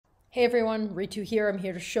Hey everyone, Ritu here. I'm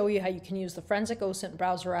here to show you how you can use the Forensic OSINT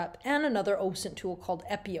browser app and another OSINT tool called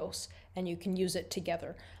Epieos, and you can use it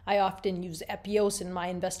together. I often use Epieos in my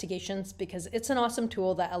investigations because it's an awesome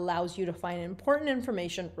tool that allows you to find important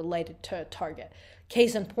information related to a target.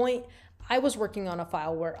 Case in point, I was working on a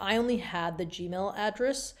file where I only had the Gmail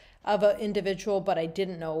address of an individual, but I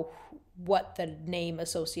didn't know what the name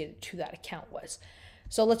associated to that account was.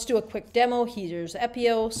 So let's do a quick demo. Here's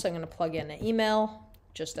Epieos. I'm going to plug in an email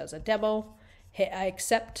just as a demo. Hit I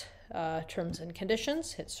accept terms and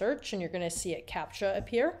conditions, hit search, and you're going to see a CAPTCHA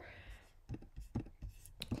appear.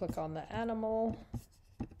 Click on the animal.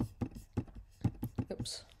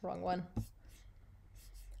 Oops, wrong one.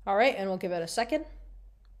 All right, and we'll give it a second.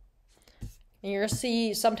 And you're going to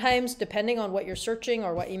see sometimes, depending on what you're searching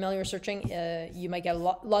or what email you're searching, you might get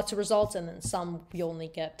lots of results, and then some you only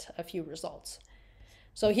get a few results.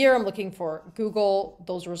 So here I'm looking for Google,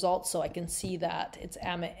 those results, so I can see that it's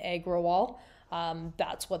Amit Agrawal.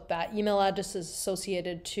 That's what that email address is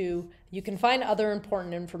associated to. You can find other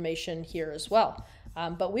important information here as well.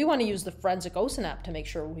 But we want to use the Forensic OSINT app to make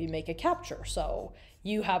sure we make a capture. So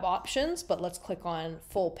you have options, but let's click on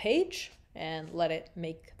full page and let it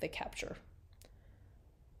make the capture.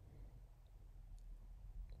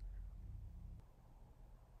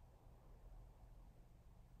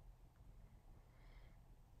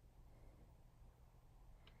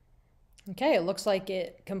 Okay, it looks like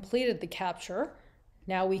it completed the capture.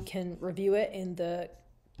 Now we can review it in the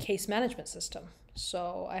case management system.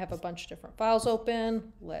 So I have a bunch of different files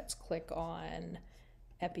open. Let's click on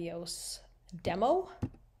Epieos demo.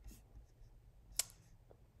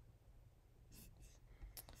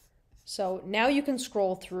 So now you can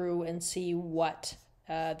scroll through and see what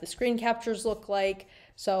the screen captures look like.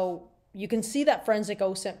 So you can see that Forensic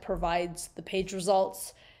OSINT provides the page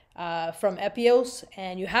results from Epieos,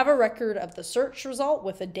 and you have a record of the search result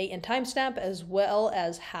with a date and timestamp as well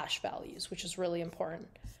as hash values, which is really important.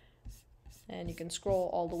 And you can scroll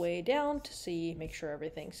all the way down to see, make sure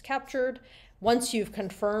everything's captured. Once you've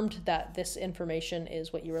confirmed that this information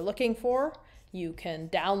is what you were looking for, you can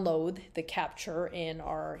download the capture in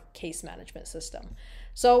our case management system.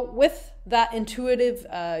 So with that intuitive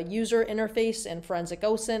user interface in Forensic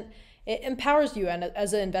OSINT, it empowers you and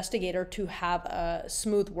as an investigator to have a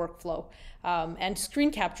smooth workflow and screen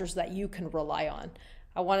captures that you can rely on.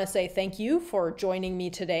 I want to say thank you for joining me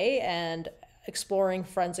today and exploring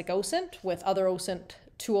Forensic OSINT with other OSINT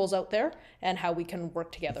tools out there and how we can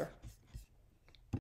work together.